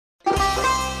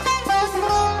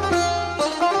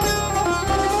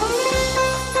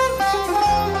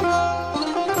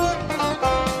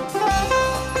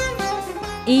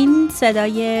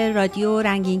صدای رادیو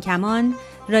رنگین کمان،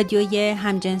 رادیوی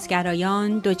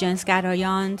همجنسگرایان،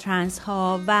 دوجنسگرایان، ترنس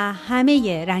ها و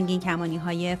همه رنگین کمانی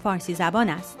های فارسی زبان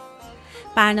است.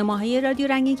 برنامه های رادیو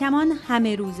رنگین کمان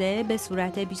همه روزه به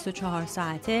صورت 24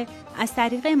 ساعته از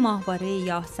طریق ماهواره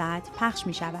یاهصد پخش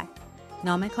می شود.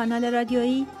 نام کانال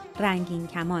رادیویی رنگین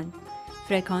کمان،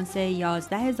 فرکانس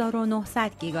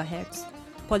 11900 گیگاهرتز،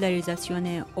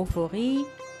 پولاریزاسیون افقی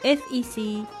FEC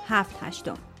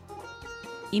 7/8.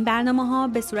 این برنامه ها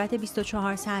به صورت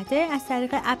 24 ساعته از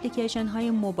طریق اپلیکیشن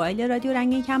های موبایل رادیو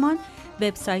رنگین کمان،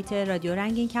 وبسایت رادیو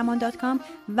رنگین کمان.com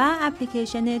و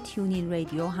اپلیکیشن تیونین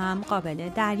رادیو هم قابل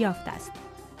دریافت است.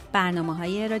 برنامه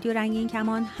های رادیو رنگین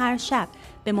کمان هر شب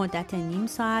به مدت نیم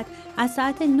ساعت از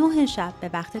ساعت 9 شب به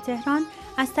وقت تهران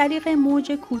از طریق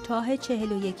موج کوتاه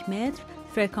 41 متر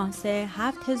فرکانس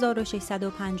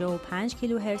 7655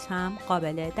 کیلوهرتز هم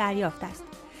قابل دریافت است.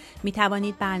 می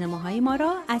توانید برنامه‌های ما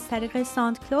را از طریق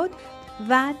ساوند کلود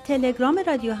و تلگرام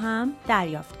رادیو هم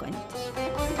دریافت کنید.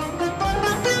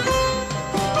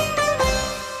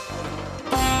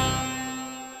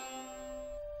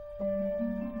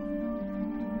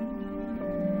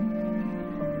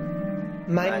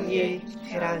 من یک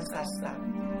ترنس هستم.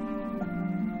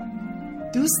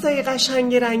 دوستای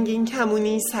قشنگ رنگین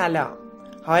کمونی سلام.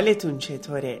 حالتون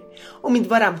چطوره؟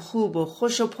 امیدوارم خوب و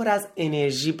خوش و پر از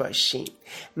انرژی باشین.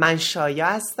 من شایا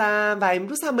هستم و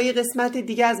امروز هم با یه قسمت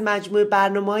دیگه از مجموعه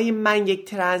برنامه‌های من یک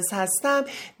ترنس هستم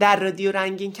در رادیو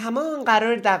رنگین کمان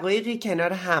قرار دقایقی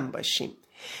کنار هم باشیم.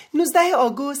 19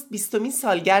 آگوست 20مین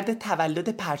سالگرد تولد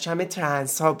پرچم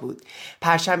ترنس ها بود.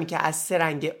 پرچمی که از 3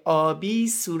 رنگ آبی،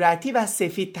 صورتی و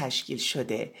سفید تشکیل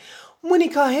شده.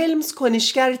 مونیکا هلمز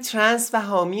کنشگر ترنس و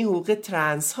حامی حقوق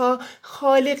ترنس ها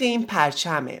خالق این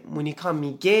پرچمه. مونیکا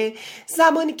میگه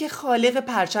زمانی که خالق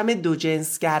پرچم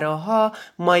دوجنسگراها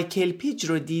مایکل پیج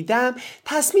رو دیدم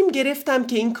تصمیم گرفتم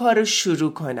که این کار رو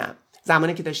شروع کنم.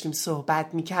 زمانی که داشتیم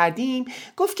صحبت میکردیم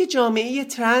گفت که جامعه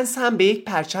ترنس هم به یک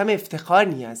پرچم افتخار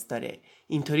نیاز داره.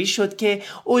 اینطوری شد که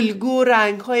الگو و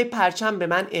رنگ‌های پرچم به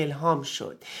من الهام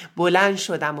شد. بلند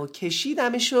شدم و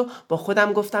کشیدمش و با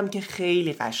خودم گفتم که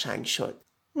خیلی قشنگ شد.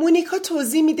 مونیکا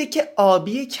توضیح میده که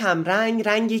آبی کمرنگ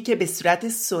رنگی که به صورت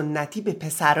سنتی به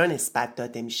پسران نسبت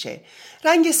داده میشه.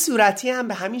 رنگ صورتی هم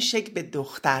به همین شکل به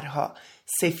دخترها.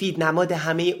 سفید نماد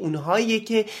همه اونهایی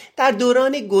که در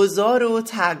دوران گذار و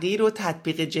تغییر و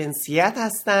تطبیق جنسیت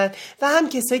هستند و هم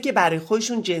کسایی که برای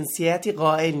خودشون جنسیتی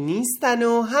قائل نیستن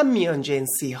و هم میان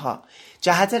جنسی ها.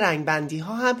 جهت رنگبندی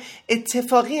ها هم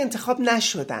اتفاقی انتخاب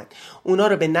نشدن. اونا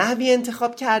رو به نحوی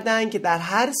انتخاب کردن که در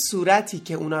هر صورتی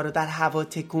که اونا رو در هوا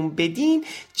تکون بدین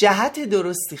جهت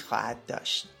درستی خواهد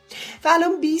داشت. و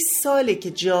الان 20 ساله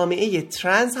که جامعه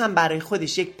ترنس هم برای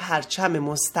خودش یک پرچم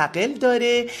مستقل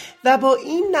داره و با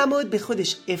این نماد به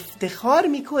خودش افتخار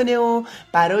میکنه و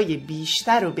برای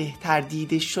بیشتر و بهتر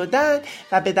دیده شدن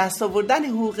و به دست آوردن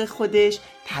حقوق خودش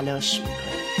تلاش میکنه.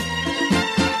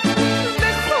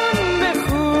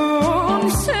 بخون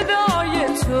صدای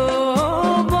تو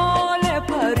بال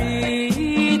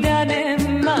پریدن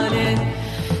منه،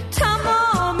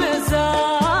 تمام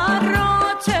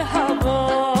ذرات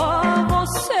هوا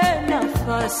واسه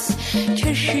نفس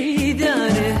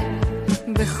کشیدنه.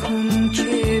 بخون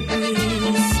که بی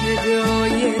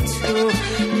صدای تو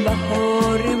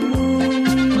بهارمون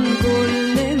گل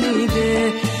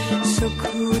نمیده،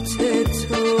 سکوت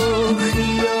تو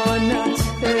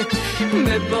خیانته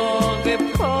به باغ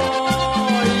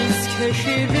پاییز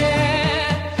کشیده.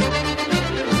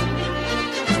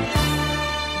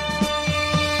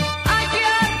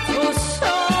 اگر تو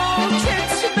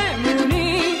ساکت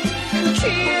بمونی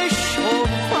کی عشق و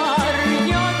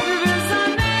فریاد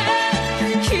بزنه،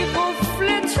 کی قفل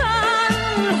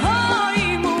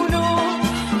تنهاییمونو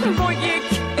با یک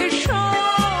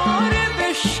اشاره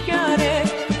بشکنه،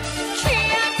 کی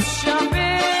از شب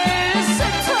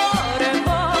ستاره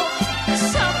ها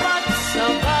سبد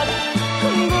سبد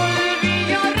گل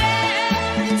بیاره،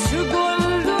 تو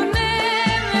گلدونه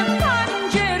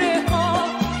پنجره ها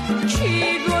کی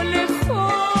گل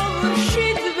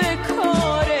خورشید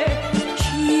بکاره،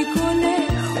 کی گل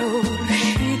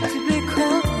خورشید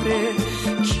بکاره،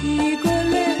 کی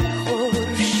گل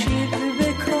خورشید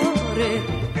بکاره.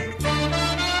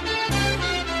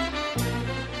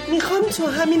 میخوام تو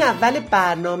همین اول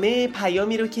برنامه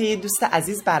پیامی رو که یه دوست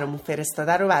عزیز برامون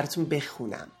فرستاده رو براتون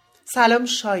بخونم. سلام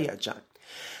شایا جان.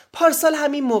 پارسال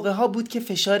همین موقع ها بود که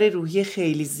فشار روحی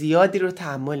خیلی زیادی رو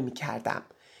تحمل میکردم.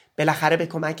 بالاخره به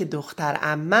کمک دختر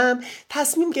عمم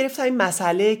تصمیم گرفتم این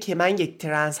مسئله که من یک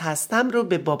ترنس هستم رو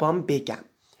به بابام بگم.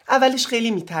 اولش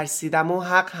خیلی میترسیدم و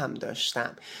حق هم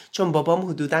داشتم، چون بابام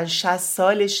حدوداً 60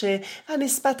 سالشه و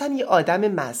نسبتاً یه آدم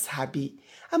مذهبی.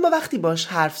 اما وقتی باش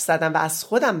حرف زدم و از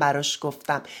خودم براش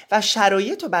گفتم و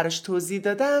شرایط رو براش توضیح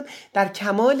دادم، در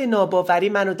کمال ناباوری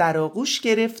منو در آغوش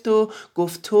گرفت و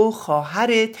گفت تو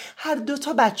خواهرت هر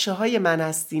دوتا بچه های من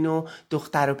هستین و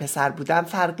دختر و پسر بودن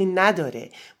فرقی نداره،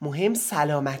 مهم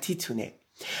سلامتیتونه.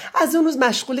 از اون روز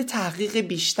مشغول تحقیق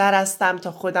بیشتر هستم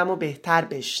تا خودم رو بهتر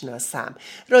بشناسم.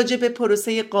 راجع به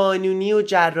پروسه قانونی و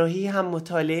جراحی هم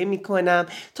مطالعه میکنم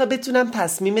تا بتونم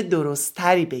تصمیم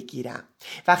درستری بگیرم.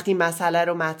 وقتی مسئله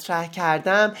رو مطرح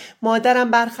کردم،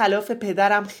 مادرم برخلاف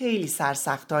پدرم خیلی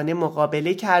سرسختانه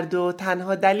مقابله کرد و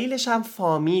تنها دلیلش هم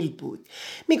فامیل بود.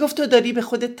 میگفت تو داری به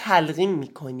خودت تلقین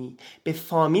میکنی، به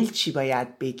فامیل چی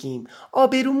باید بگیم،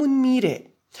 آبرومون میره.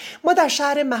 ما در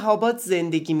شهر مهاباد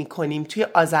زندگی میکنیم توی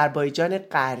آذربایجان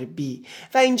غربی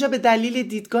و اینجا به دلیل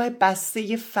دیدگاه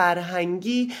بسته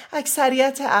فرهنگی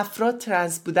اکثریت افراد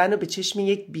ترنس بودن رو به چشم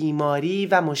یک بیماری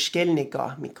و مشکل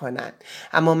نگاه میکنن.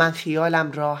 اما من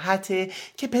خیالم راحته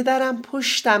که پدرم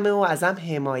پشتمه و ازم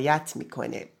حمایت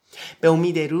میکنه. به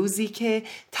امید روزی که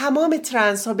تمام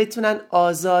ترنس ها بتونن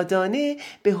آزادانه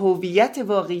به هویت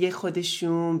واقعی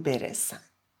خودشون برسن.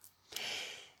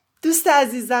 دوست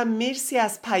عزیزم، مرسی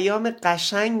از پیام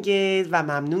قشنگت و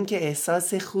ممنون که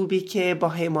احساس خوبی که با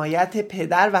حمایت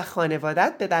پدر و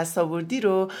خانوادت به دست آوردی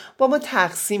رو با ما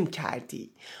تقسیم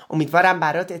کردی. امیدوارم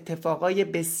برات اتفاقای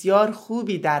بسیار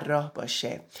خوبی در راه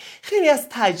باشه. خیلی از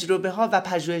تجربه ها و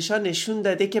پژوهش‌ها نشون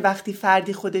داده که وقتی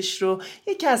فردی خودش رو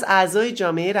یکی از اعضای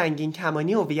جامعه رنگین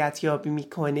کمانی هویت یابی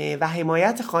میکنه و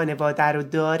حمایت خانواده رو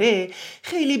داره،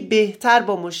 خیلی بهتر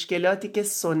با مشکلاتی که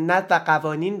سنت و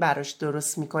قوانین براش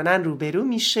درست میکنن روبرو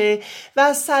میشه و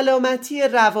از سلامتی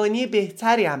روانی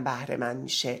بهتری هم بهره مند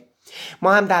میشه.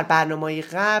 ما هم در برنامه‌های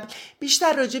قبل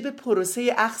بیشتر راجع به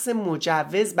پروسه اخذ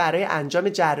مجوز برای انجام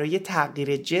جراحی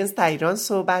تغییر جنس در ایران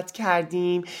صحبت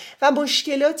کردیم و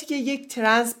مشکلاتی که یک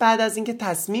ترنس بعد از اینکه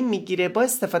تصمیم میگیره با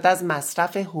استفاده از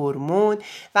مصرف هورمون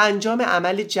و انجام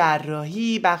عمل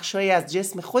جراحی بخشایی از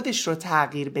جسم خودش رو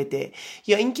تغییر بده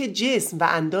یا اینکه جسم و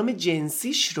اندام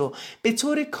جنسیش رو به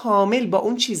طور کامل با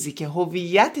اون چیزی که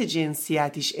هویت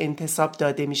جنسیتیش انتساب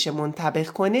داده میشه منطبق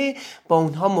کنه، با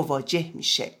اونها مواجه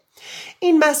میشه.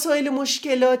 این مسائل و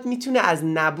مشکلات میتونه از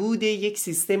نبود یک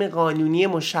سیستم قانونی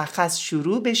مشخص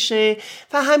شروع بشه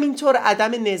و همینطور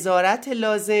عدم نظارت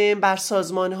لازم بر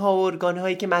سازمان‌ها و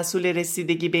ارگان‌هایی که مسئول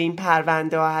رسیدگی به این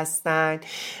پرونده ها هستن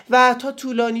و تا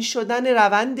طولانی شدن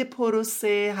روند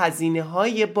پروسه،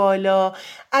 هزینه‌های بالا،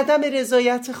 عدم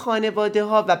رضایت خانواده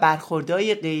ها و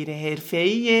برخوردهای غیر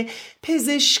حرفه‌ای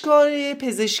پزشکان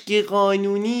پزشکی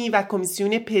قانونی و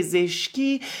کمیسیون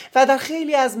پزشکی و در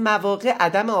خیلی از مواقع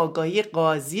عدم آگاهی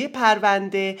قاضی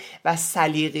پرونده و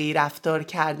سلیقه‌ای رفتار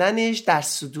کردنش در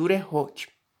صدور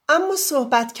حکم. اما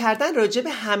صحبت کردن راجع به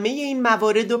همه این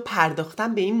موارد و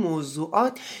پرداختن به این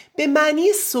موضوعات به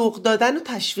معنی سوق دادن و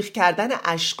تشویق کردن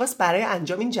اشخاص برای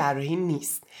انجام این جراحی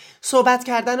نیست. صحبت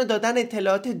کردن و دادن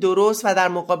اطلاعات درست و در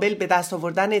مقابل به دست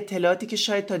آوردن اطلاعاتی که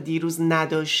شاید تا دیروز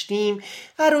نداشتیم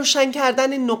و روشن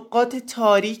کردن نقاط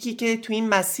تاریکی که تو این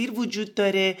مسیر وجود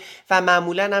داره و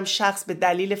معمولاً هم شخص به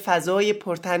دلیل فضای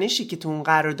پرتنشی که تو اون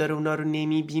قرار داره اونا رو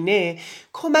نمیبینه،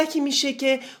 کمکی میشه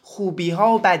که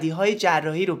خوبی‌ها و بدی‌های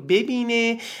جراحی رو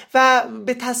ببینه و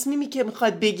به تصمیمی که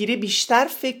میخواد بگیره بیشتر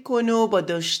فکر کنه و با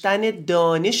داشتن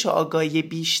دانش و آگاهی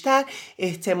بیشتر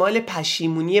احتمال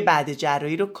پشیمونی بعد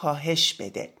جراحی رو کاهش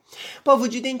بده. با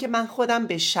وجود اینکه من خودم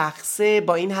به شخصه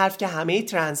با این حرف که همه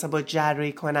ترنس با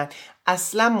جراحی کنن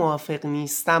اصلا موافق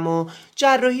نیستم و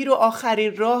جراحی رو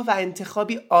آخرین راه و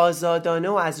انتخابی آزادانه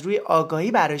و از روی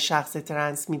آگاهی برای شخص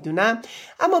ترنس میدونم،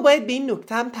 اما باید به این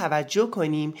نکته هم توجه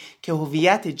کنیم که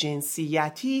هویت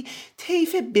جنسیتی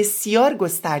طیف بسیار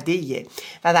گسترده‌ایه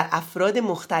و در افراد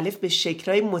مختلف به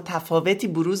شکل‌های متفاوتی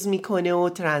بروز میکنه و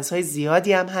ترنس‌های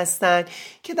زیادی هم هستن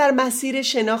که در مسیر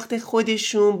شناخت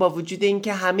خودشون با وجود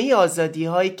اینکه همه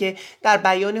آزادی‌هایی که در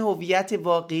بیان هویت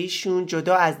واقعیشون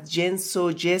جدا از جنس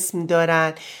و جسم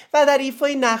دارن و در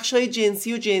ایفای نقش‌های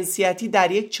جنسی و جنسیتی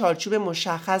در یک چارچوب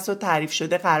مشخص و تعریف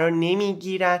شده قرار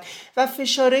نمیگیرن و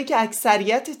فشارهایی که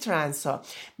اکثریت ترنس‌ها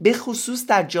به خصوص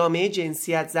در جامعه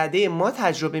جنسیت زده ما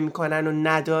تجربه میکنن و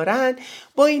ندارن،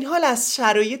 با این حال از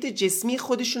شرایط جسمی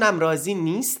خودشون هم راضی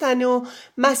نیستن و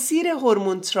مسیر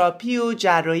هورمون تراپی و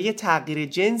جراحی تغییر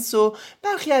جنس و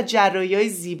برخی از جراحی‌های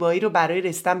زیبایی رو برای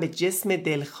رسیدن به جسم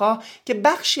دلخواه که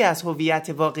بخشی از هویت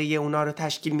واقعی اونا رو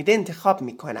تشکیل میده انتخاب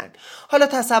میکنن. حالا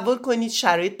تصور کنید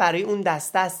شرایط برای اون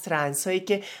دسته از ترنس‌هایی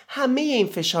که همه این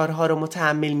فشارها رو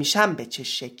متحمل میشن به چه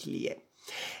شکلیه.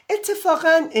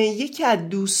 اتفاقا یکی از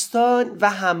دوستان و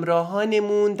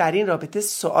همراهانمون در این رابطه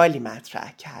سوالی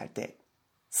مطرح کرده.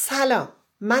 سلام،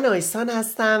 من آیسان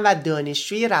هستم و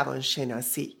دانشجوی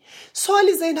روانشناسی.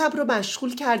 سوالی ذهنم رو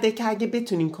مشغول کرده که اگه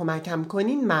بتونین کمکم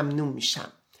کنین ممنون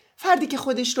میشم. فردی که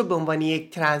خودش رو به عنوان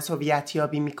یک ترنس هویت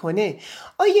یابی میکنه،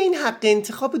 آیا این حق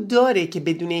انتخاب داره که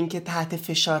بدون اینکه تحت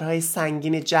فشارهای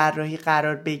سنگین جراحی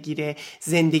قرار بگیره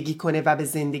زندگی کنه و به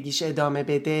زندگیش ادامه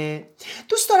بده؟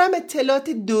 دوست دارم اطلاعات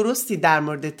درستی در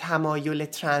مورد تمایل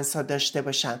ترنس ها داشته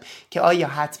باشم که آیا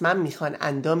حتما میخوان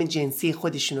اندام جنسی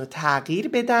خودشون رو تغییر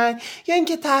بدن یا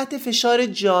اینکه تحت فشار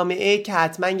جامعه که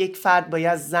حتما یک فرد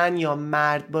باید زن یا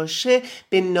مرد باشه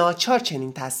به ناچار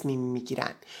چنین تصمیمی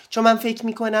میگیرن. چون من فکر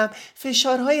میکنم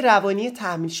فشارهای روانی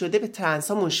تحمیل شده به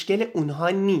ترنس ها مشکل اونها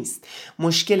نیست.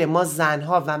 مشکل ما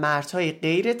زنها و مردهای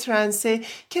غیر ترنسه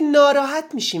که ناراحت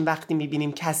میشیم وقتی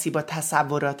میبینیم کسی با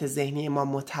تصورات ذهنی ما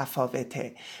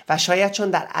متفاوته و شاید چون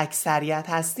در اکثریت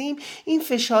هستیم این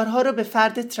فشارها رو به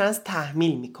فرد ترنس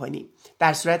تحمیل میکنیم.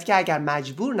 در صورتی که اگر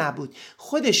مجبور نبود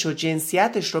خودش و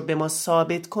جنسیتش رو به ما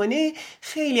ثابت کنه،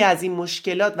 خیلی از این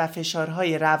مشکلات و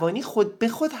فشارهای روانی خود به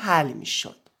خود حل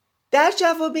میشد. در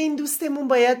جواب این دوستمون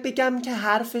باید بگم که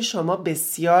حرف شما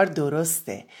بسیار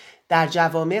درسته. در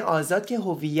جوامع آزاد که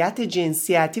هویت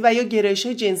جنسیتی و یا گرایش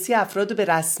جنسی افراد رو به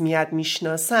رسمیت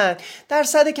میشناسن،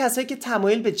 درصد کسایی که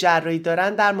تمایل به جراحی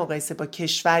دارن در مقایسه با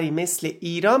کشوری مثل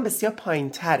ایران بسیار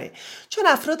پایین‌تره، چون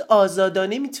افراد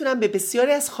آزادانه میتونن به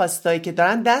بسیاری از خواستایی که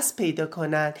دارن دست پیدا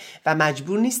کنن و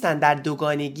مجبور نیستن در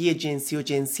دوگانگی جنسی و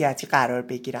جنسیتی قرار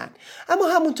بگیرن. اما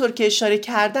همونطور که اشاره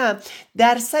کردم،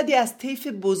 درصدی از طیف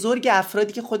بزرگ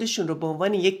افرادی که خودشون رو به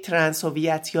عنوان یک ترنس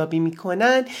هویت یابی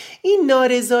میکنن، این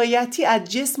نارضایتی از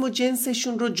جسم و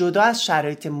جنسشون رو جدا از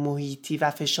شرایط محیطی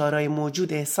و فشارهای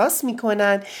موجود احساس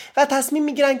میکنن و تصمیم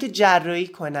میگیرن که جراحی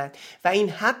کنن و این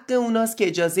حق اوناست که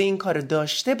اجازه این کار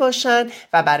داشته باشن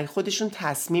و برای خودشون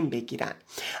تصمیم بگیرن.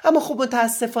 اما خب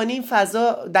متاسفانه این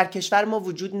فضا در کشور ما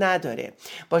وجود نداره.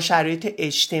 با شرایط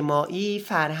اجتماعی،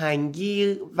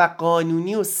 فرهنگی و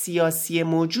قانونی و سیاسی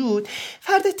موجود،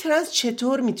 فرد ترنس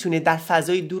چطور میتونه در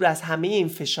فضای دور از همه این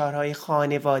فشارهای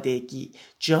خانوادگی،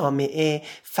 جامعه،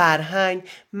 فرهنگ،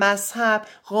 مذهب،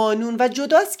 قانون و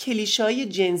جدا از کلیشه‌های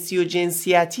جنسی و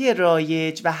جنسیتی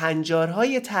رایج و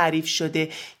هنجارهای تعریف شده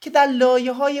که در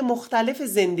لایه‌های مختلف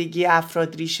زندگی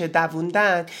افراد ریشه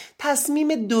دووندن،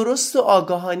 تصمیم درست و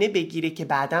آگاهانه بگیره که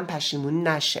بعداً پشیمون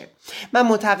نشه؟ من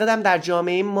معتقدم در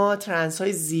جامعه ما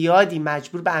ترنس‌های زیادی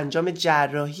مجبور به انجام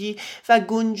جراحی و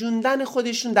گنجوندن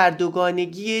خودشون در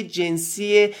دوگانگی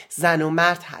جنسی زن و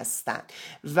مرد هستند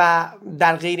و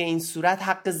در غیر این صورت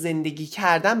حق زندگی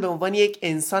کردن به عنوان یک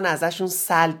انسان ازشون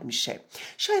سلب میشه.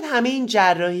 شاید همه این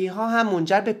جراحی ها هم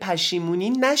منجر به پشیمونی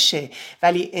نشه،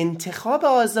 ولی انتخاب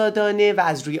آزادانه و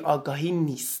از روی آگاهی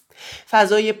نیست.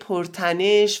 فضای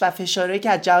پرتنش و فشارهایی که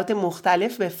از جهات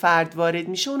مختلف به فرد وارد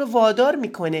میشه اونو وادار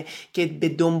میکنه که به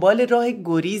دنبال راه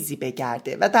گریزی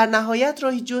بگرده و در نهایت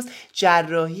راهی جز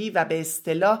جراحی و به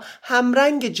اصطلاح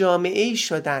همرنگ جامعه‌ای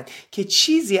شدن که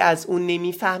چیزی از اون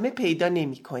نمیفهمه پیدا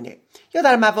نمیکنه، یا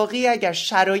در مواقعی اگر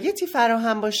شرایطی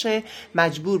فراهم باشه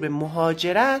مجبور به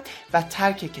مهاجرت و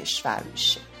ترک کشور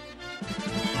میشه.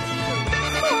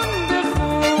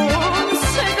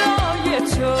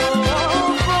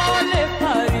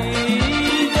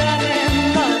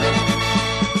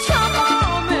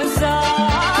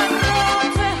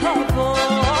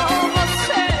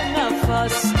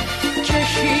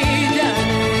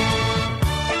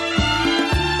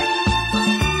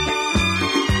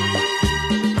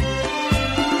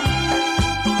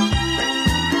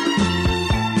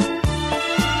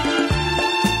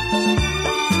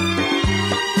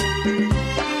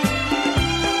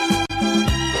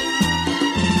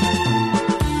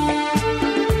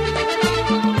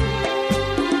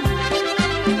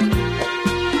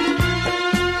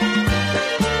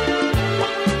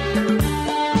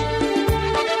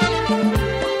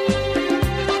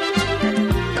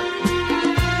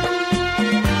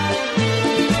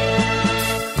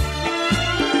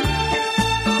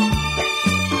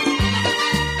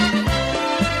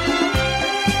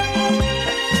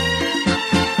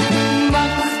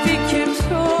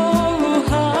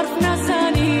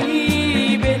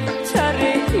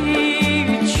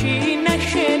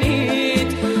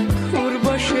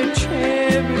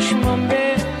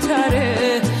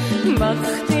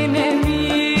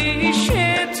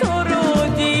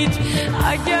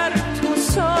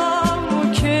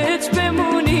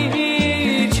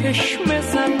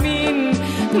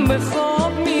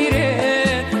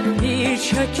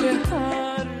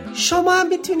 شما هم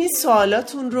میتونید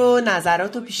سوالاتون رو،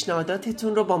 نظرات و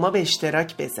پیشنهاداتتون رو با ما به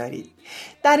اشتراک بذارید.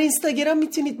 در اینستاگرام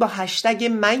میتونید با هشتگ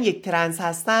من یک ترنس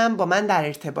هستم با من در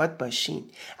ارتباط باشین.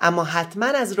 اما حتما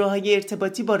از راه‌های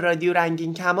ارتباطی با رادیو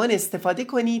رنگین کمان استفاده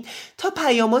کنید تا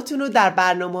پیاماتون رو در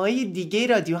برنامه‌های دیگه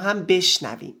رادیو هم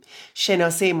بشنویم.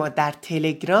 شناسه ما در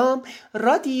تلگرام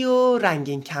رادیو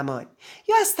رنگین کمان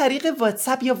یا از طریق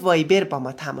واتساپ یا وایبر با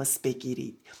ما تماس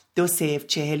بگیرید.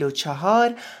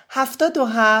 2044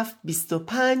 77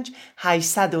 25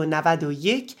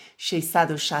 891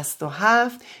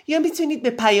 667 یا میتونید به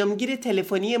پیامگیر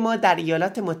تلفنی ما در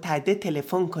ایالات متحده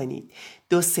تلفن کنید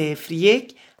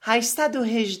 201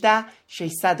 818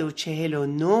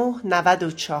 649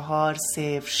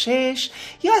 9406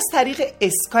 یا از طریق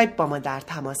اسکایپ با ما در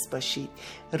تماس باشید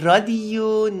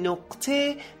رادیو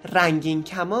نقطه رنگین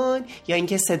کمان یا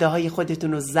اینکه صداهای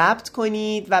خودتون رو ضبط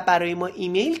کنید و برای ما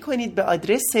ایمیل کنید به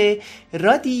آدرس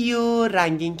رادیو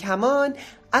رنگین کمان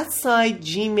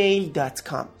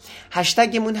 @gmail.com.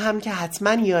 هشتگمون هم که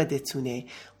حتما یادتونه،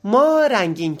 ما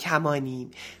رنگین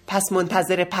کمانیم. پس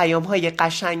منتظر پیام های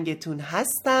قشنگتون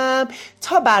هستم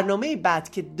تا برنامه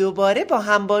بعد که دوباره با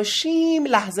هم باشیم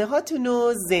لحظه هاتون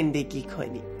رو زندگی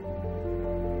کنیم.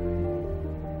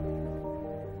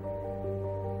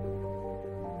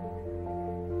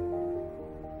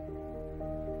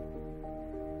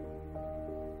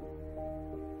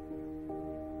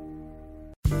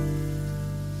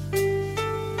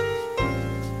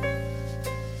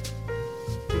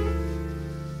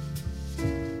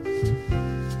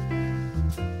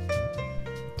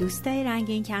 دوستای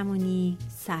رنگین کمونی،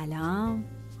 سلام،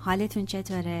 حالتون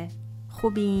چطوره؟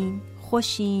 خوبین؟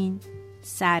 خوشین؟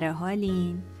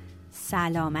 سرحالین؟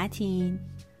 سلامتین؟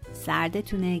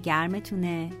 سردتونه؟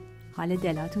 گرمتونه؟ حال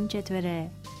دلاتون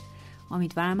چطوره؟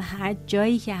 امیدوارم هر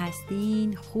جایی که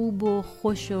هستین خوب و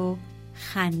خوش و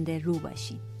خنده رو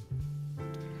باشین.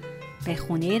 به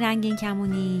خونه رنگین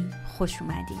کمونی خوش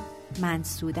اومدین. من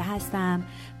سوده هستم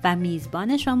و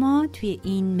میزبان شما توی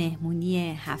این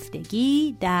مهمونی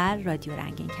هفتگی در رادیو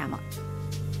رنگین کمان.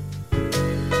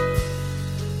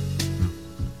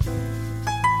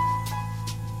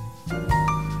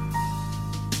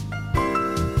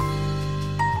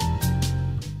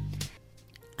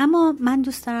 اما من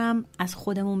دوست دارم از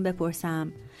خودمون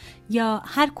بپرسم یا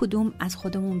هر کدوم از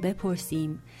خودمون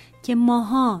بپرسیم که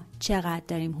ماها چقدر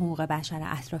داریم حقوق بشر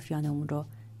اطرافیانمون رو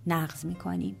نقض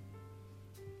میکنیم.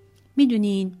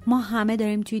 میدونین ما همه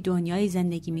داریم توی دنیای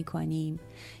زندگی میکنیم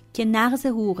که نقض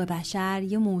حقوق بشر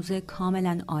یه موضوع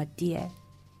کاملا عادیه.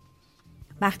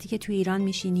 وقتی که توی ایران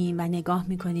میشینیم و نگاه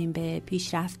میکنیم به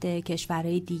پیشرفت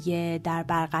کشورهای دیگه در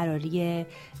برقراری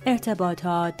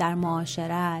ارتباطات، در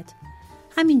معاشرت،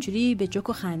 همینجوری به جوک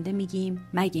و خنده میگیم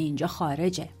مگه اینجا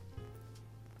خارجه؟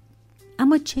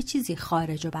 اما چه چیزی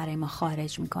خارج رو برای ما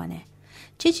خارج میکنه؟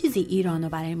 چه چیزی ایران رو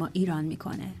برای ما ایران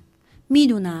میکنه؟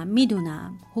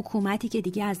 میدونم حکومتی که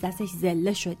دیگه از دستش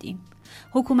ذله شدیم،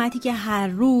 حکومتی که هر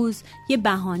روز یه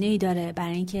بهانه‌ای داره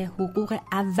برای اینکه حقوق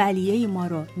اولیه ما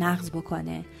رو نقض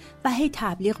بکنه و هی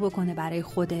تبلیغ بکنه برای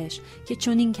خودش که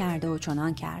چنین کرده و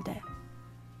چنان کرده.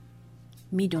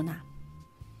 میدونم،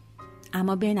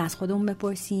 اما بیاین از خودمون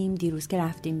بپرسیم دیروز که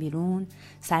رفتیم بیرون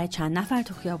سر چند نفر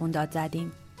تو خیابون داد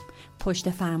زدیم؟ پشت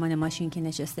فرمان ماشین که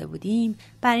نشسته بودیم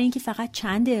برای اینکه فقط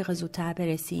چند دقیقه زودتر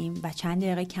برسیم و چند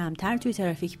دقیقه کمتر توی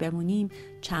ترافیک بمونیم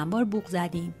چند بار بوق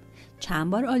زدیم، چند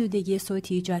بار آلودگی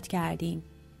صوتی ایجاد کردیم.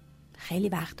 خیلی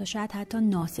وقتا شاید حتی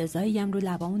ناسزایی هم رو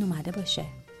لبامون اومده باشه.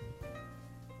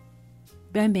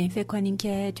 بیایم به این فکر کنیم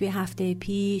که توی هفته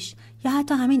پیش یا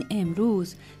حتی همین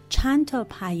امروز چند تا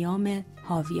پیام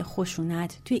حاوی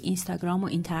خشونت توی اینستاگرام و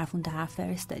این طرف اون طرف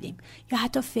فرستادیم یا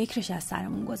حتی فکرش از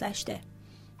سرمون گذشته.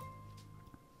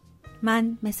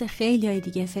 من مثل خیلی های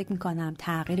دیگه فکر میکنم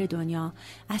تغییر دنیا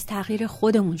از تغییر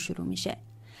خودمون شروع میشه،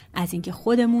 از اینکه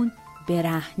خودمون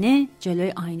برهنه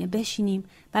جلوی آینه بشینیم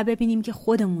و ببینیم که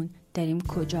خودمون داریم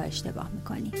کجا اشتباه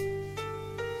میکنیم.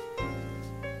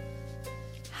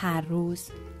 هر روز،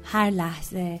 هر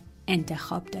لحظه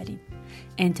انتخاب داریم،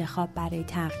 انتخاب برای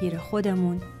تغییر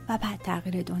خودمون و بعد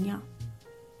تغییر دنیا.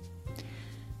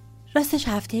 راستش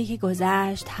هفته‌ای که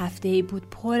گذشت هفته‌ای بود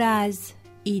پر از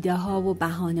ایده ها و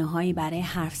بهانه هایی برای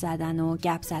حرف زدن و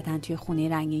گپ زدن توی خونه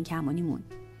رنگین کمانیمون.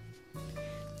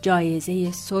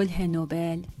 جایزه صلح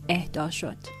نوبل اهدا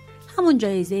شد، همون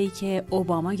جایزه‌ای که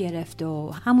اوباما گرفت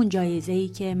و همون جایزه‌ای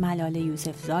که ملاله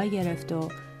یوسفزای گرفت و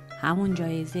همون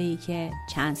جایزه‌ای که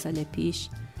چند سال پیش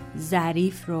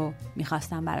ظریف رو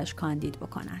میخواستن براش کاندید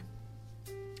بکنن.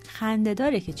 خنده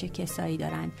داره که چه کسایی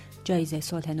دارن جایزه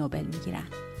صلح نوبل میگیرن.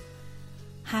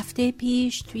 هفته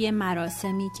پیش توی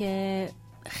مراسمی که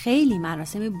خیلی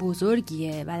مراسم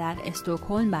بزرگیه و در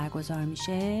استکهلم برگزار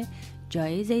میشه،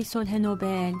 جایزه صلح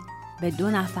نوبل به 2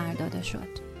 نفر داده شد،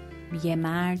 یه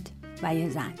مرد و یه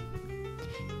زن.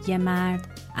 یه مرد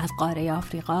از قاره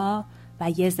آفریقا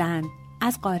و یه زن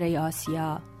از قاره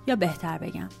آسیا، یا بهتر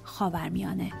بگم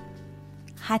خاورمیانه.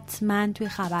 حتما توی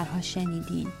خبرها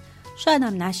شنیدین، شاید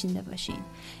هم نشنیده باشین.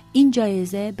 این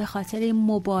جایزه به خاطر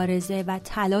مبارزه و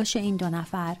تلاش این 2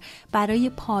 نفر برای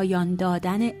پایان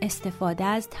دادن استفاده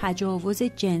از تجاوز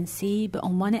جنسی به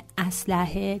عنوان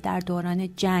اسلحه در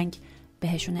دوران جنگ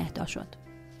بهشون اهدا شد.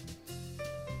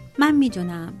 من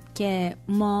میدونم که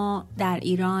ما در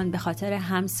ایران به خاطر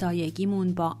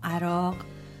همسایگیمون با عراق،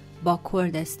 با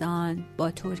کردستان،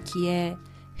 با ترکیه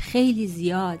خیلی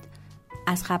زیاد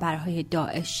از خبرهای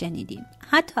داعش شنیدیم.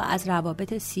 حتی از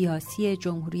روابط سیاسی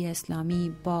جمهوری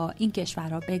اسلامی با این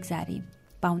کشورها بگذریم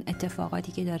و اون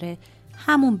اتفاقاتی که داره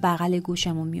همون بغل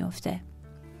گوشمون میفته.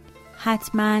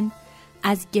 حتما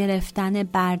از گرفتن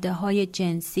برده های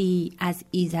جنسی از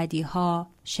ایزدی ها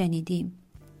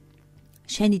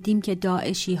شنیدیم که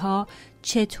داعشی ها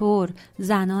چطور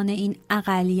زنان این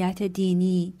اقلیت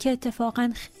دینی که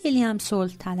اتفاقا خیلی هم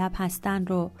صلح طلب هستن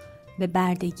رو به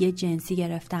بردگی جنسی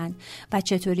گرفتن و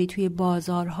چطوری توی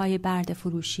بازارهای برده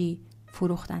فروشی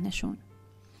فروختنشون.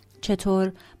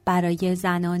 چطور برای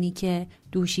زنانی که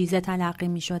دوشیزه تلقی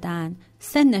می شدن،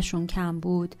 سنشون کم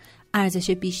بود،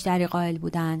 ارزش بیشتری قائل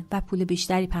بودن و پول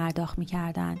بیشتری پرداخت می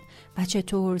کردن و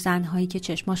چطور زنهایی که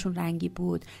چشماشون رنگی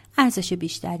بود ارزش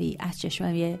بیشتری از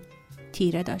چشمای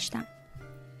تیره داشتن.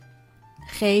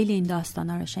 خیلی این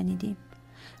داستانا رو شنیدیم.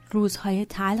 روزهای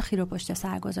تلخی رو پشت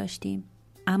سر گذاشتیم،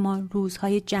 اما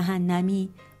روزهای جهنمی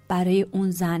برای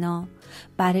اون زنا،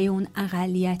 برای اون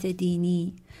اقلیت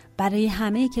دینی، برای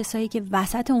همه کسایی که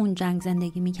وسط اون جنگ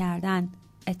زندگی می‌کردن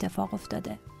اتفاق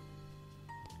افتاده.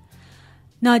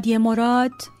 نادیه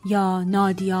مراد یا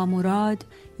نادیا مراد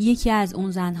یکی از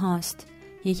اون زنهاست،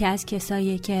 یکی از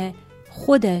کسایی که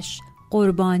خودش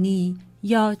قربانی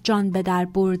یا جان به در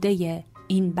برده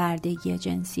این بردگی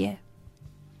جنسیه.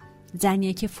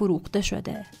 زنیه که فروخته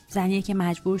شده، زنیه که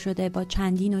مجبور شده با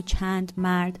چندین و چند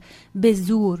مرد به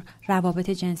زور روابط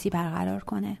جنسی برقرار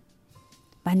کنه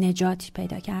و نجات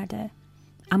پیدا کرده.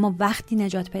 اما وقتی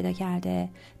نجات پیدا کرده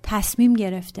تصمیم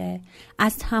گرفته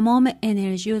از تمام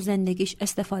انرژی و زندگیش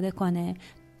استفاده کنه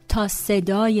تا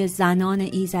صدای زنان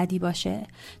ایزدی باشه،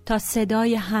 تا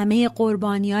صدای همه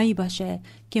قربانیایی باشه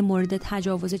که مورد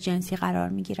تجاوز جنسی قرار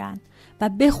میگیرن و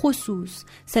به خصوص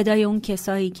صدای اون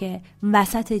کسایی که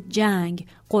وسط جنگ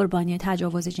قربانی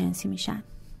تجاوز جنسی میشن.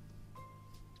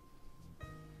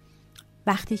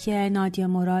 وقتی که نادیه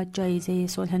مراد جایزه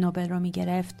صلح نوبل رو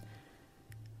میگرفت،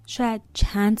 شاید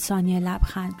چند ثانیه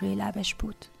لبخند روی لبش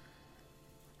بود.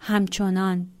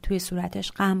 همچنان توی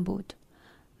صورتش غم بود.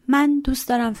 من دوست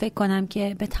دارم فکر کنم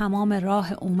که به تمام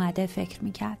راه اومده فکر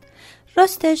میکرد.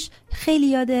 راستش خیلی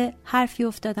یاد حرفی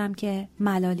افتادم که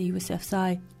ملال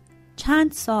یوسفزای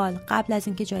چند سال قبل از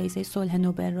اینکه جایزه صلح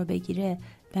نوبل رو بگیره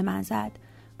به من زد.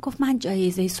 گفت من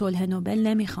جایزه صلح نوبل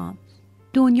نمیخوام،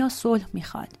 دنیا صلح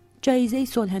میخواد، جایزه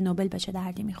صلح نوبل به چه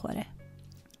دردی میخوره؟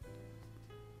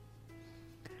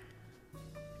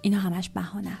 اینا همش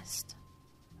بهانه است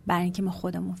برای اینکه ما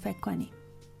خودمون فکر کنیم.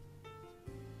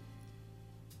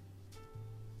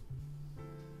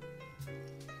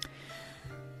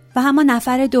 و اما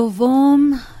نفر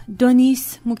دوم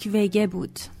دونیس موکوگه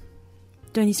بود.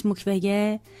 دونیس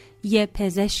موکوگه یه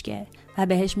پزشکه و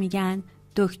بهش میگن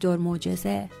دکتر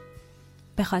معجزه،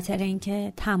 به خاطر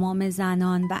اینکه تمام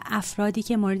زنان و افرادی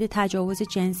که مورد تجاوز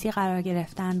جنسی قرار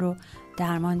گرفتن رو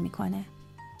درمان میکنه.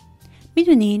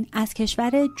 میدونین از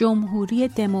کشور جمهوری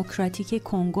دموکراتیک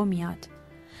کنگو میاد.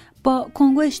 با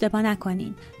کنگو اشتباه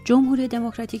نکنین. جمهوری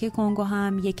دموکراتیک کنگو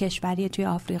هم یک کشوری توی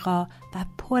آفریقا و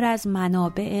پر از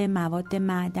منابع مواد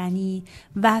معدنی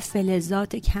و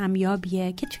فلزات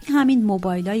کمیابیه که توی همین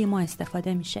موبایلای ما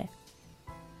استفاده میشه.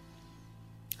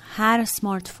 هر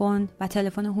اسمارت فون و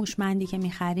تلفن هوشمندی که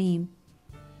میخریم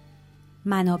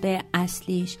منابع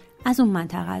اصلیش از اون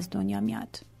منطقه از دنیا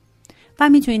میاد. و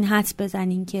میتونین حدس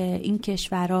بزنین که این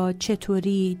کشورها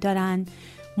چطوری دارن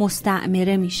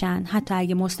مستعمره میشن، حتی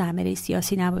اگه مستعمره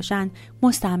سیاسی نباشن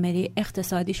مستعمره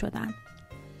اقتصادی شدن.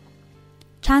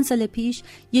 چند سال پیش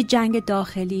یه جنگ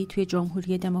داخلی توی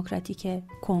جمهوری دموکراتیک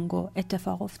کنگو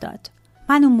اتفاق افتاد.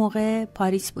 من اون موقع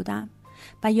پاریس بودم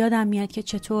و یادم میاد که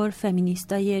چطور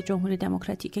فمینیستای جمهوری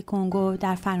دموکراتیک کنگو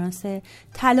در فرانسه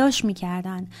تلاش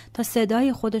میکردن تا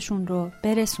صدای خودشون رو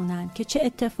برسونن که چه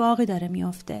اتفاقی داره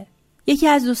میفته یکی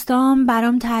از دوستام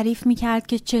برام تعریف میکرد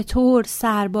که چطور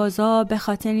سربازا به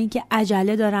خاطر اینکه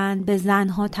عجله دارن به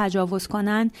زنها تجاوز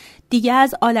کنن دیگه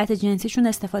از آلت جنسیشون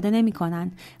استفاده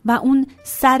نمیکنن و اون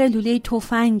سر لوله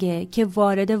تفنگه که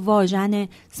وارد واژن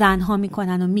زنها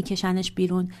میکنن و میکشنش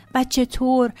بیرون و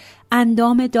چطور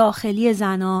اندام داخلی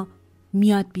زنها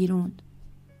میاد بیرون.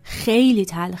 خیلی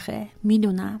تلخه،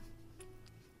 میدونم.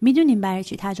 میدونیم برای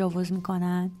چی تجاوز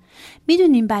میکنن؟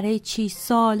 میدونیم برای چی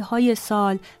سالهای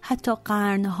سال حتی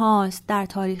قرنهاست در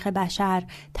تاریخ بشر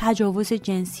تجاوز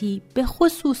جنسی به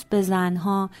خصوص به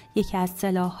زنها یکی از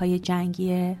سلاحهای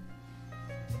جنگیه؟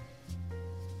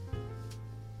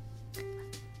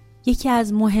 یکی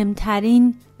از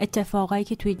مهمترین اتفاقایی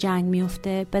که توی جنگ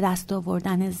میفته به دست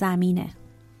آوردن زمینه.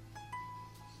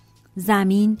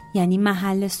 زمین یعنی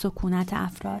محل سکونت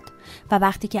افراد و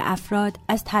وقتی که افراد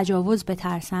از تجاوز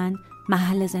بترسن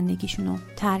محل زندگیشونو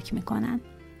ترک میکنن.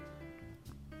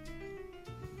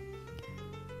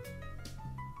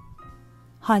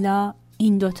 حالا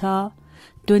این دوتا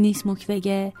دونیس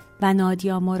موکوگه و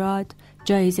نادیا مراد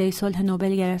جایزه صلح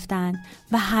نوبل گرفتن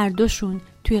و هر دوشون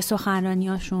توی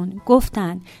سخنرانیاشون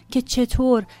گفتن که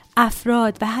چطور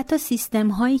افراد و حتی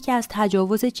سیستم هایی که از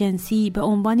تجاوز جنسی به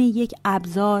عنوان یک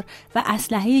ابزار و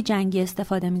اسلحه جنگی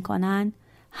استفاده میکنن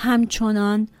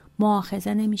همچنان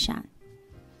مؤاخذه نمیشن.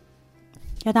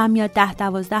 یادم میاد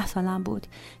 10-12 سالم بود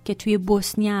که توی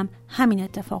بوسنی هم همین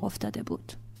اتفاق افتاده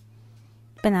بود.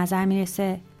 به نظر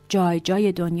میرسه جای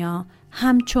جای دنیا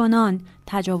همچنان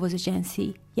تجاوز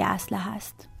جنسی یه اسلحه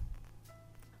هست.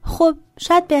 خب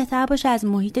شاید بهتر باشه از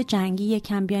محیط جنگی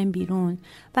یکم بیایم بیرون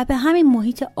و به همین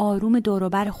محیط آروم دور و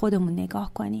بر خودمون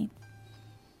نگاه کنیم.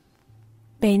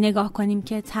 به این نگاه کنیم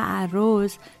که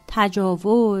تعرض،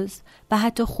 تجاوز و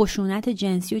حتی خشونت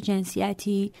جنسی و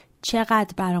جنسیتی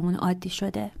چقدر برامون عادی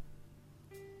شده.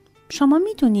 شما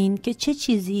میدونین که چه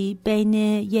چیزی بین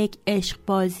یک عشق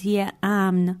بازی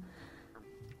امن،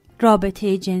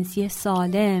 رابطه جنسی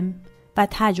سالم و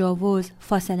تجاوز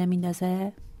فاصله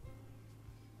میندازه؟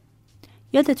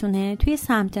 یادتونه توی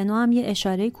سمت نو هم یه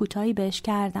اشاره کوتاهی بهش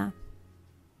کردم.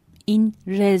 این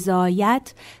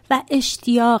رضایت و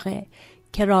اشتیاقه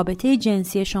که رابطه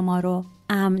جنسی شما رو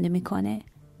امن میکنه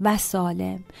و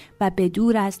سالم و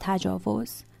بدور از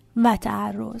تجاوز و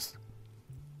تعرض.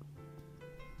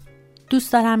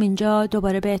 دوست دارم اینجا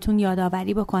دوباره بهتون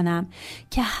یادآوری بکنم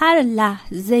که هر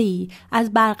لحظه‌ای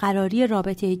از برقراری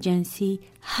رابطه جنسی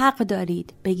حق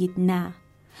دارید بگید نه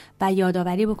و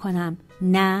یادآوری بکنم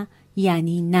نه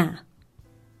یعنی نه.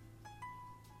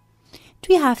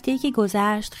 توی هفته‌ای که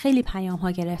گذشت خیلی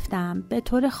پیام‌ها گرفتم به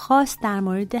طور خاص در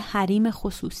مورد حریم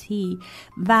خصوصی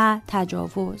و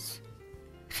تجاوز.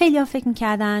 خیلی ها فکر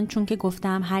میکردن چون که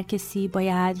گفتم هر کسی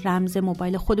باید رمز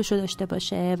موبایل خودشو داشته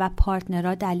باشه و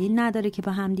پارتنرها دلیل نداره که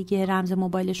با هم دیگه رمز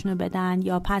موبایلشونو بدن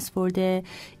یا پسورد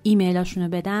ایمیلاشونو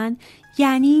بدن،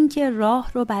 یعنی اینکه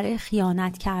راه رو برای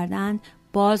خیانت کردن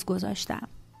باز گذاشتم.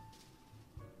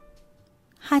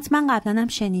 حتما قبلا هم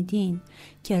شنیدین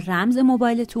که رمز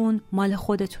موبایلتون مال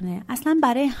خودتونه، اصلا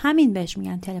برای همین بهش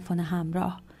میگن تلفن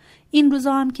همراه. این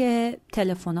روزا هم که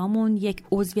تلفنامون یک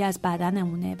عضوی از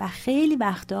بدنمونه و خیلی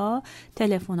وقتا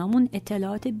تلفنامون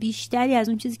اطلاعات بیشتری از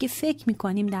اون چیزی که فکر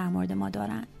میکنیم در مورد ما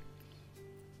دارن.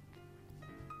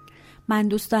 من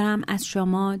دوست دارم از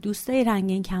شما دوستای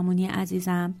رنگین کمونی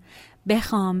عزیزم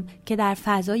بخوام که در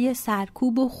فضای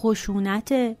سرکوب و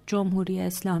خشونت جمهوری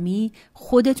اسلامی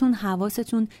خودتون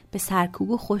حواستون به سرکوب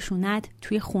و خشونت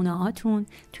توی خونه هاتون،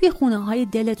 توی خونه های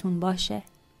دلتون باشه.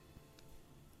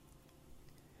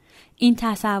 این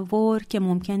تصور که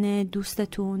ممکنه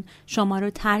دوستتون شما رو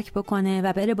ترک بکنه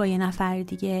و بره با یه نفر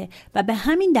دیگه و به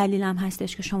همین دلیل هم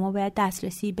هستش که شما باید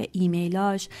دسترسی به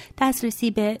ایمیلاش،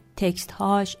 دسترسی به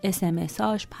تکستهاش،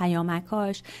 اسمساش،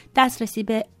 پیامکاش، دسترسی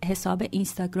به حساب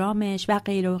اینستاگرامش و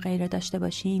غیره و غیره داشته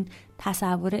باشین،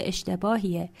 تصور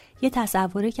اشتباهیه. یه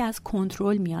تصوری که از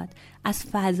کنترل میاد، از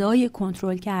فضای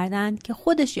کنترل کردن که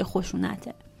خودش یه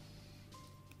خشونته.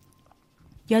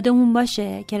 یادمون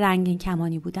باشه که رنگین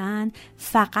کمانی بودن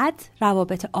فقط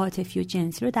روابط عاطفی و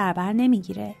جنسی رو در بر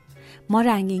نمیگیره. ما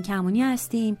رنگین کمانی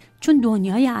هستیم چون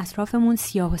دنیای اطرافمون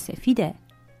سیاه و سفیده.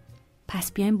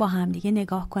 پس بیایم با همدیگه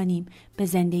نگاه کنیم به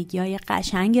زندگی‌های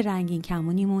قشنگ رنگین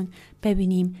کمانیمون،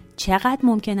 ببینیم چقدر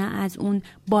ممکنه از اون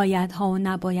بایدها و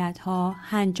نبایدها،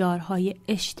 هنجارهای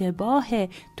اشتباه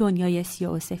دنیای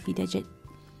سیاه و سفید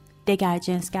دگر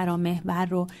جنسگرا محور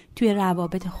رو توی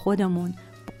روابط خودمون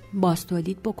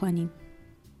بازتولید بکنیم.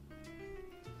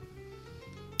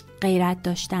 غیرت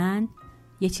داشتن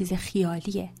یه چیز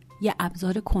خیالیه، یه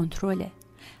ابزار کنترله.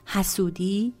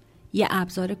 حسودی یه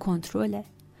ابزار کنترله.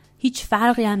 هیچ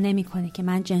فرقی هم نمیکنه که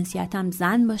من جنسیتم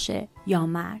زن باشه یا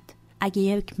مرد. اگه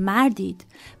یک مردید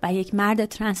و یک مرد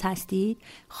ترنس هستید،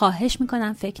 خواهش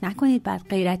میکنم فکر نکنید بعد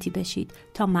غیرتی بشید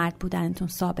تا مرد بودنتون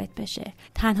ثابت بشه.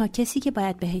 تنها کسی که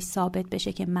باید بهش ثابت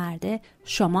بشه که مرده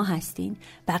شما هستین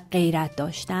و غیرت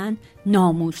داشتن،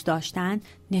 ناموس داشتن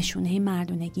نشونه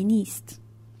مردونگی نیست.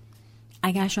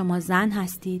 اگر شما زن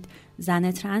هستید،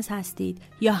 زن ترنس هستید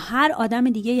یا هر آدم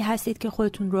دیگه‌ای هستید که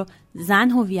خودتون رو زن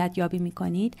هویت یابی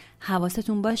میکنید،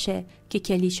 حواستون باشه که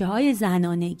کلیشه های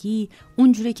زنانگی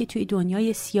اونجوری که توی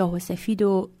دنیای سیاه و سفید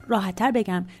و راحت‌تر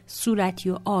بگم صورتی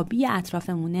و آبی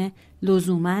اطرافمونه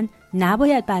لزوماً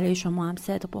نباید برای شما هم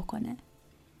صدق بکنه.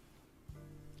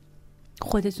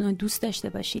 خودتون رو دوست داشته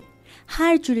باشید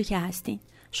هر جوری که هستین.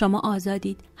 شما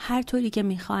آزادید هر طوری که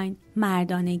میخواین،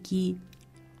 مردانگی،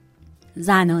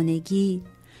 زنانگی،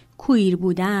 کویر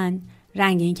بودن،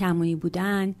 رنگین کمونی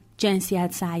بودن،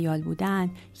 جنسیت سیال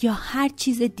بودن یا هر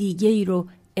چیز دیگه ای رو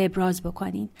ابراز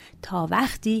بکنین تا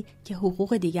وقتی که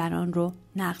حقوق دیگران رو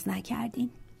نقض نکردین.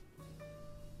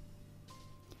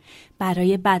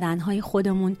 برای بدنهای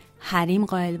خودمون حریم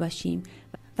قائل باشیم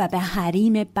و به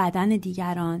حریم بدن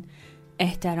دیگران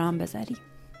احترام بذاریم.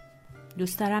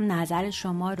 دوست دارم نظر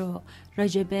شما رو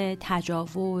راجع به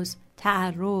تجاوز،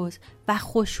 تعرض و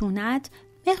خشونت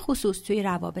به خصوص توی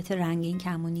روابط رنگین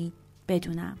کمونی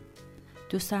بدونم.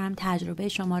 دوست دارم تجربه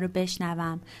شما رو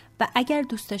بشنوم و اگر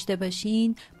دوست داشته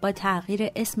باشین با تغییر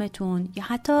اسمتون یا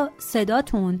حتی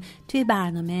صداتون توی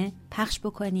برنامه پخش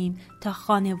بکنیم تا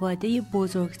خانواده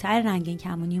بزرگتر رنگین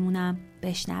کمونیمونم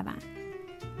بشنون.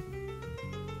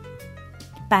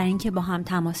 برای اینکه با هم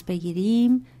تماس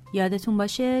بگیریم یادتون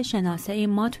باشه شناسه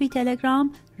ما توی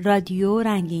تلگرام رادیو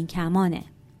رنگین کمانه.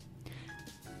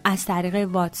 از طریق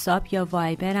واتساپ یا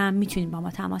وایبر هم میتونید با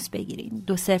ما تماس بگیرید.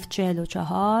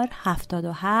 2044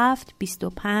 77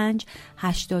 25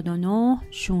 89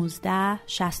 16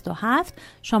 67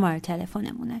 شماره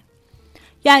تلفنمونه.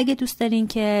 یا اگه دوست دارین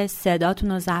که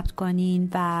صداتون رو ضبط کنین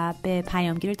و به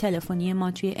پیامگیر تلفنی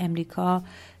ما توی امریکا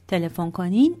تلفن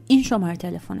کنین، این شماره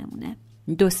تلفنمونه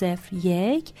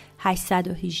 201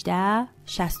 818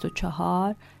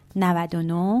 64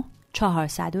 99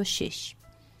 406.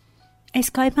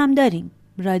 اسکایپ هم داریم،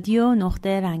 رادیو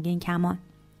رنگین کمان.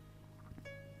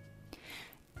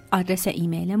 آدرس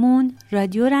ایمیلمون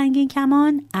رادیو رنگین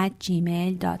کمان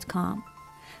 @gmail.com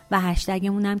و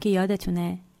هشتگمون هم که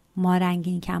یادتونه ما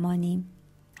رنگین کمانیم،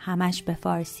 همش به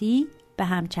فارسی به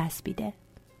هم چسبیده.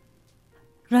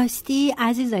 راستی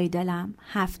عزیزای دلم،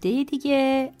 هفته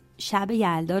دیگه شب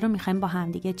یلدا رو میخوایم با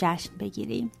هم دیگه جشن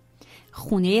بگیریم.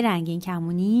 خونه رنگین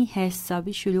کمونی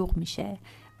حسابی شلوغ میشه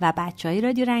و بچهای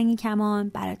رادیو رنگین کمان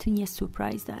براتون یه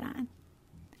سورپرایز دارن.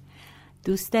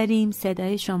 دوست داریم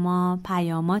صدای شما،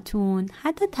 پیاماتون،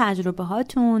 حتی تجربه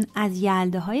هاتون از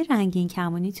یلداهای رنگین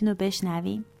کمونیتون رو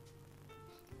بشنویم.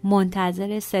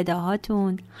 منتظر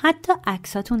صداهاتون، حتی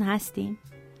عکساتون هستیم.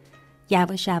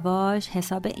 یواش یواش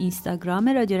حساب اینستاگرام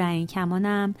رادیو رنگین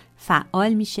کمانم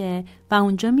فعال میشه و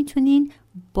اونجا میتونین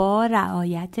با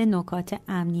رعایت نکات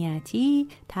امنیتی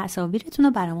تصاویرتون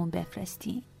رو برامون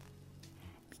بفرستین.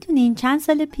 میدونین چند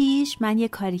سال پیش من یه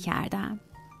کاری کردم.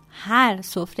 هر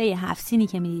سفره 7 سینی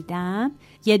که میدیدم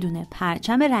یه دونه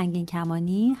پرچم رنگین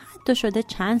کمانی حتی شده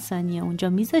چند ثانیه اونجا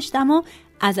میذاشتم و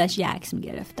ازش یه عکس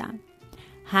میگرفتم.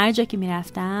 هر جا که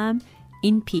میرفتم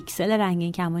این پیکسل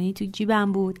رنگین کمانی تو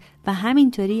جیبم بود و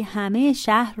همینطوری همه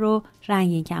شهر رو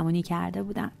رنگین کمانی کرده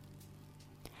بودم.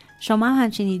 شما هم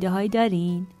همچین ایده هایی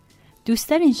دارین؟ دوست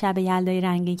دارین شب یلدای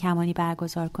رنگین کمانی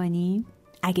برگزار کنیم؟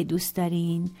 اگه دوست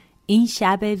دارین این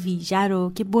شب ویژه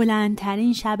رو که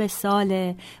بلندترین شب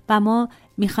ساله و ما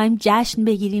میخوایم جشن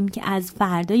بگیریم که از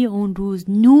فردای اون روز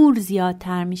نور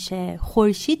زیادتر میشه،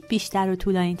 خورشید بیشتر و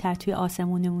طولانی‌تر توی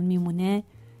آسمونمون میمونه،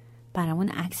 برامون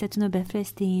عکستون رو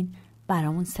بفرستین،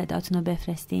 برامون صداتون رو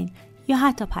بفرستین یا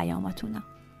حتی پیاماتون رو.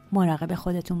 مراقب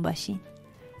خودتون باشین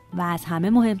و از همه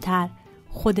مهمتر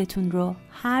خودتون رو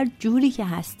هر جوری که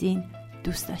هستین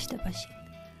دوست داشته باشین.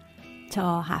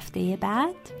 تا هفته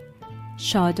بعد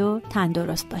شاد و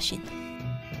تندرست باشید.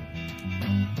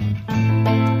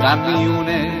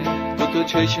 غمیونه دو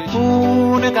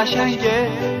چشمون قشنگه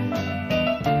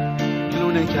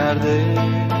لونه کرده،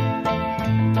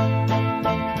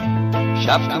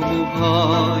 شب تو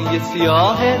موهای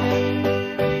سیاهه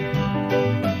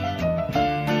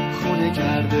خونه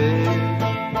کرده،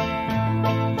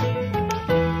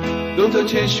 دو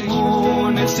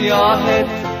چشمون سیاهه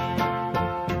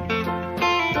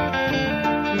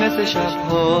مثل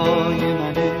شبهای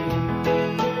منه،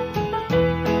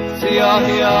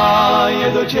 سیاهی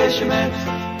های دو چشمت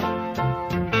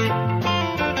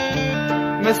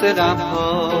مثل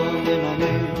غمهای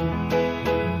منه.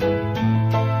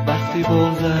 وقتی با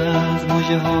بغض از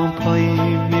مژه هام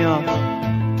پایین میاد،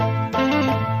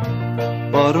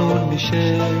 بارون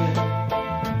میشه،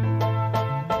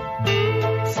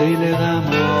 سیل غم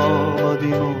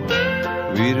آبادیمو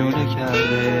ویرونه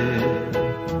کرده.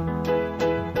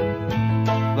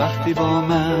 وقتی با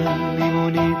من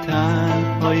میمونی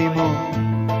تنهاییمو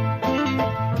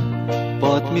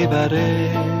باد میبره،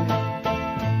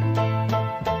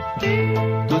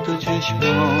 دوتا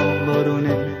چشمام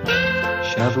بارونه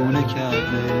شبونه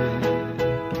کرده.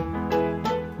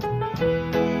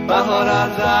 بهار از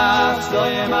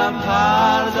دستای من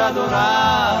پر زد و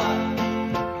رفت،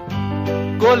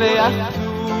 گل یخ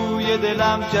توی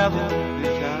دلم جوونه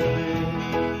کرده.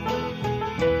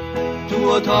 تو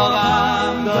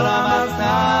اتاقم دارم از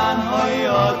تنهایی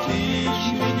آتیش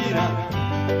میگیرم،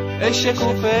 عشق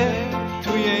کوفه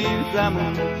توی این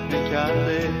زمان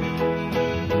نکرده.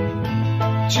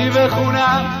 چی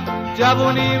بخونم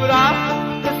جوونیم رفت،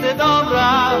 صدام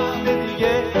رفته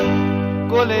دیگه،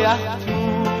 گل یخ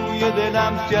توی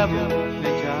دلم جوون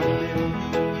نکرده.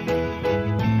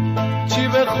 چی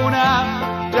بخونم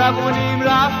جوونیم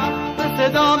رفت،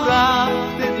 صدام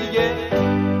رفته دیگه،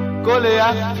 گل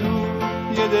یخ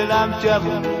توی دلم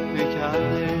جوون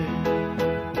نکرده.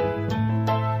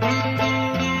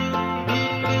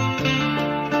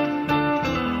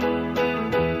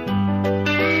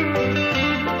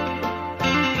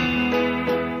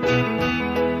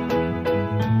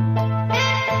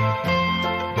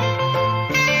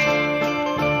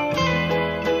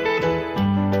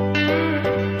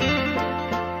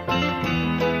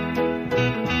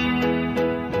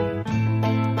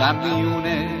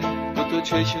 میونه دوتا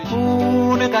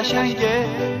چشمون قشنگه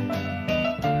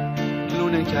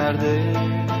لونه کرده.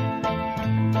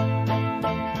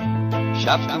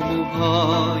 شب تو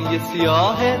موهای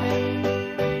سیاهه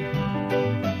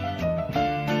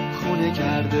خونه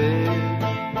کرده.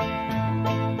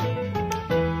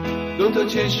 دوتا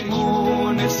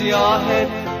چشمون سیاهه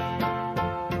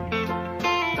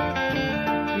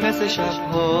مثل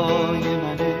شبهای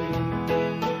منه،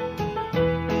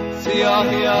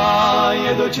 سیاهی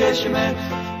های دو چشمت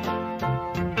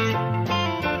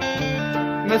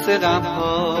مثل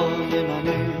غمهای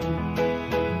منه.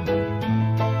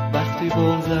 وقتی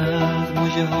بغض از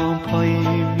مژه هام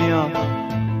پایین میاد،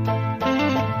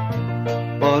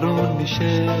 بارون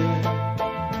میشه،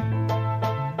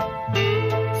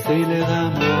 سیل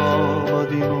غم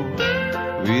آبادیمو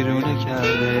ویرونه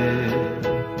کرده.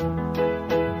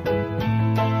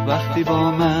 وقتی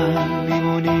با من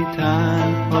میمونی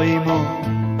تنهاییمو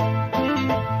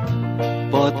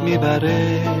باد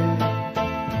میبره،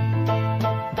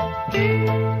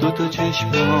 دوتا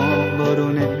چشمام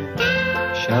بارونه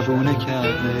شبونه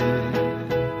کرده.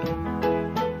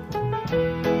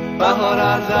 بهار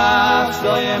از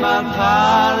دستای من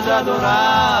پر زد و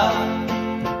رفت،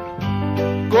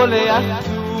 گل یخ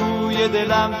توی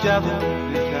دلم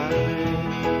جوونه کرده.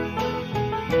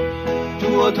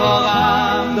 تو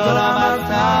اتاقم دارم از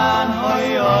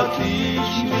تنهایی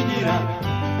آتیش میگیرم،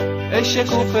 عشق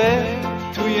کوفه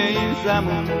توی این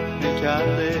زمان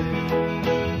نکرده.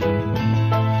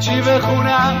 چی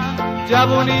بخونم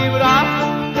جوونیم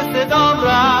رفت، صدام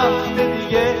رفته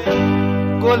دیگه،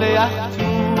 گل یخ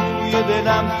توی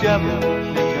دلم جوون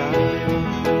نکرده.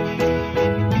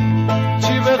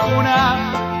 چی بخونم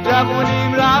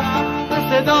جوونیم رفت،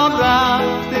 صدام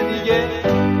رفته دیگه،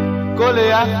 گل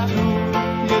یخ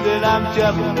توی دلم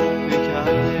جوون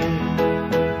نکرده.